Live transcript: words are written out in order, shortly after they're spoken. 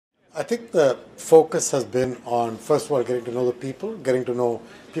I think the focus has been on, first of all, getting to know the people, getting to know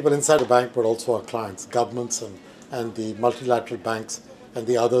people inside the bank, but also our clients, governments and the multilateral banks and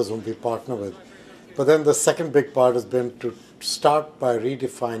the others whom we partner with. But then the second big part has been to start by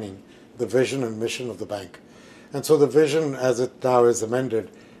redefining the vision and mission of the bank. And so the vision, as it now is amended,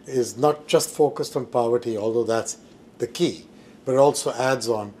 is not just focused on poverty, although that's the key, but it also adds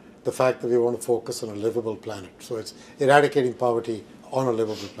on the fact that we want to focus on a livable planet. So it's eradicating poverty on a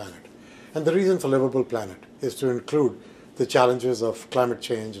livable planet. And the reason for livable planet is to include the challenges of climate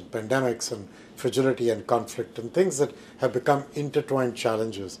change and pandemics and fragility and conflict and things that have become intertwined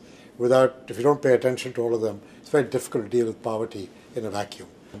challenges. If you don't pay attention to all of them, it's very difficult to deal with poverty in a vacuum.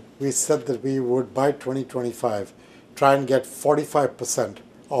 We said that we would, by 2025, try and get 45%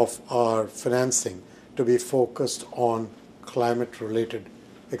 of our financing to be focused on climate-related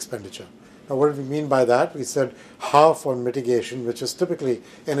expenditure. Now, what do we mean by that? We said half on mitigation, which is typically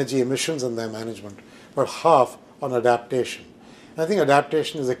energy emissions and their management, but half on adaptation. And I think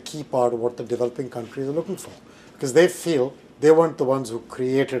adaptation is a key part of what the developing countries are looking for, because they feel they weren't the ones who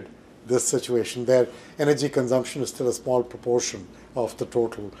created this situation. Their energy consumption is still a small proportion of the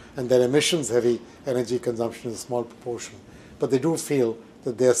total, and their emissions-heavy energy consumption is a small proportion. But they do feel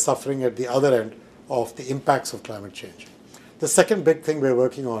that they are suffering at the other end of the impacts of climate change. The second big thing we're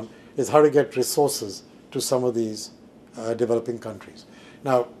working on is how to get resources to some of these developing countries.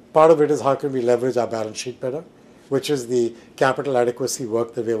 Now, part of it is how can we leverage our balance sheet better, which is the capital adequacy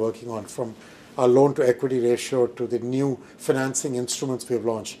work that we're working on, from our loan to equity ratio to the new financing instruments we've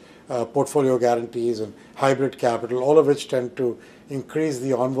launched, portfolio guarantees and hybrid capital, all of which tend to increase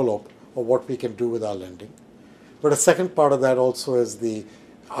the envelope of what we can do with our lending. But a second part of that also is the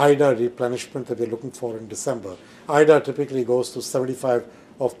IDA replenishment that we're looking for in December. IDA typically goes to 75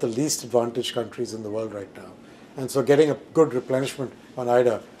 of the least advantaged countries in the world right now. And so getting a good replenishment on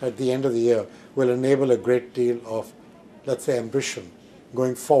IDA at the end of the year will enable a great deal of, let's say, ambition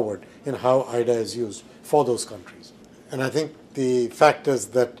going forward in how IDA is used for those countries. And I think the fact is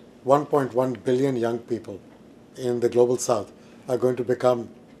that 1.1 billion young people in the global south are going to become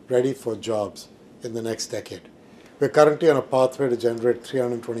ready for jobs in the next decade. We're currently on a pathway to generate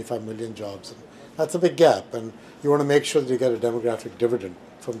 325 million jobs. And that's a big gap, and you want to make sure that you get a demographic dividend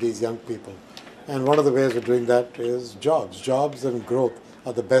from these young people. And one of the ways we're doing that is jobs. Jobs and growth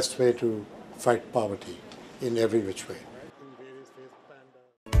are the best way to fight poverty in every which way.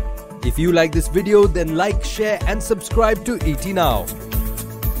 If you like this video, then like, share and subscribe to ET Now.